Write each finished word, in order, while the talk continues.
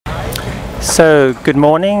So, good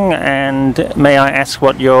morning, and may I ask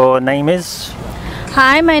what your name is?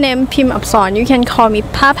 Hi, my name is Ajarn. You can call me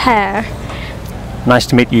Papa. Nice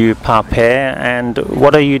to meet you, Pape. And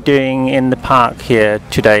what are you doing in the park here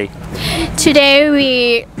today?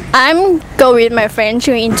 Today I'm going with my friend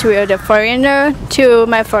to interview the foreigner to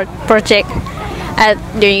my project at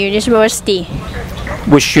the university.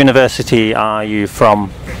 Which university are you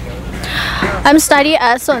from? I'm studying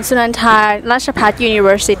at Sunanta Rashaphat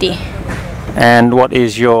University. And what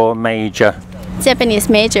is your major? Japanese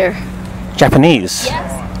major. Japanese?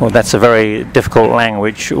 Yes. Well, that's a very difficult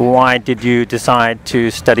language. Why did you decide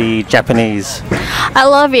to study Japanese? I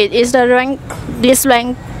love it. This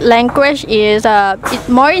language is it's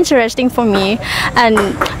more interesting for me, and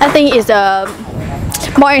I think it's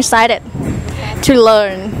more excited to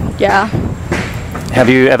learn. Yeah. Have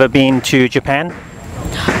you ever been to Japan?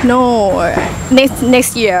 No.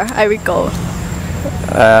 Next year I will go.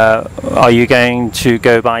 Are you going to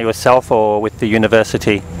go by yourself or with the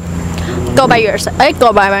university? Go by yourself. I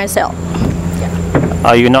go by myself.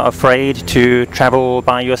 Are you not afraid to travel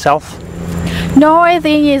by yourself? No, I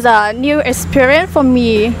think it's a new experience for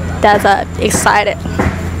me. That's excited.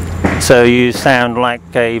 So you sound like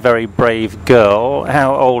a very brave girl.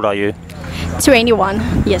 How old are you?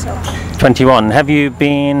 21 years old. 21. Have you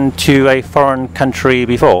been to a foreign country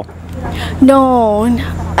before? No,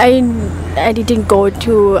 I didn't go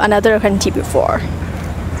to another country before.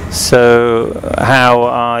 So how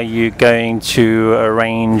are you going to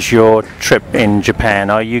arrange your trip in Japan?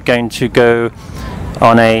 Are you going to go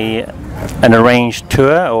on an arranged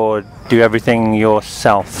tour or do everything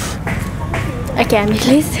yourself? Again,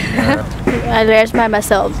 please. I arrange by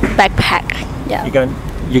myself backpack. Yeah.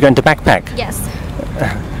 You're going to backpack? Yes.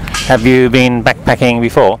 Have you been backpacking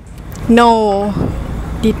before? No.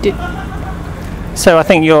 So I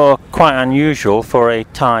think you're quite unusual for a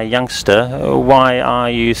Thai youngster. Why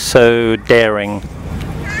are you so daring?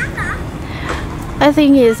 I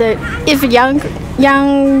think if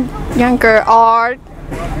younger or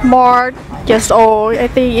more years old, I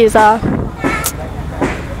think it's a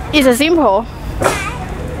simple.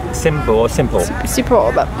 Simple or simple?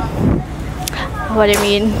 Simple, but what do you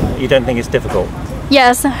mean? You don't think it's difficult?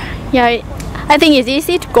 Yes. Yeah. I think it's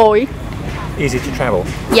easy to go. Easy to travel?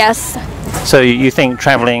 Yes. So you think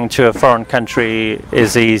traveling to a foreign country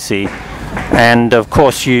is easy, and of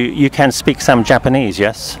course you can speak some Japanese,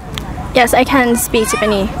 yes? Yes, I can speak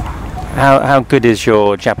Japanese. How good is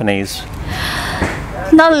your Japanese?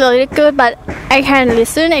 Not really good, but I can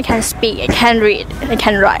listen, I can speak, I can read, I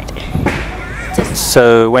can write.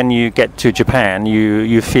 So when you get to Japan,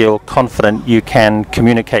 you feel confident you can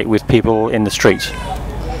communicate with people in the street?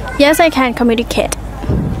 Yes, I can communicate.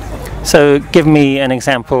 So give me an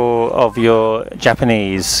example of your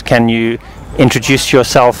Japanese. Can you introduce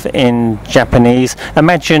yourself in Japanese?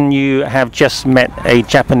 Imagine you have just met a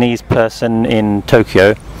Japanese person in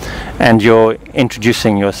Tokyo and you're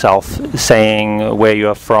introducing yourself, saying where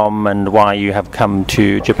you're from and why you have come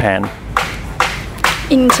to Japan.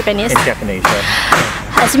 In Japanese? In Japanese, yeah.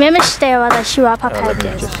 はじめまして、私はパパ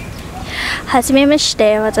です。はじめまし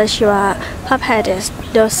て、私はパパです。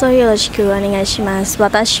どうぞよろしくお願いします。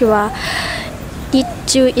私は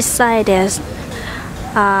21歳です。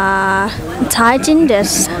タイ人で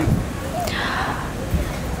す。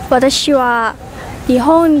私は日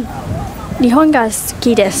本が好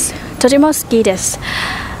きです。とても好きです。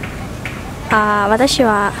私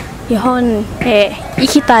は日本へ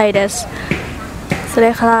行きたいです。そ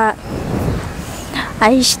れから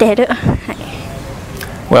愛してる。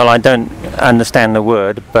Well, I don't understand the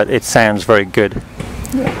word, but it sounds very good.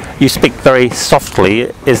 You speak very softly.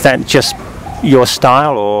 Is that just your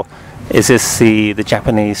style, or is this the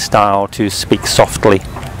Japanese style to speak softly?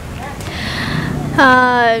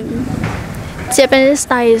 Japanese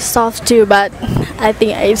style is soft too, but I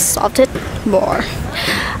think I softened more.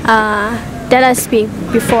 That I speak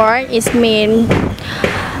before is mean.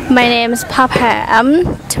 My name is Papa.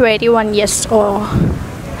 I'm 21 years old.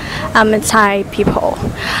 I'm a Thai people.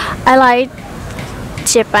 I like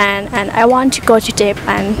Japan and I want to go to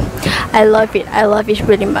Japan. I love it. I love it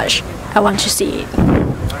really much. I want to see it.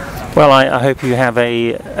 Well, I hope you have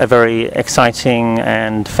a very exciting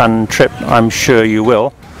and fun trip. I'm sure you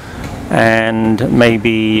will. And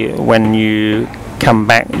maybe when you come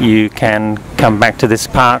back, you can come back to this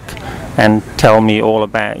park and tell me all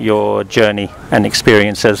about your journey and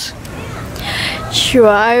experiences. Sure,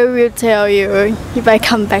 I will tell you if I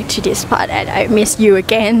come back to this part and I miss you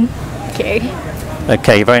again. Okay.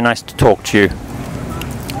 Okay, very nice to talk to you.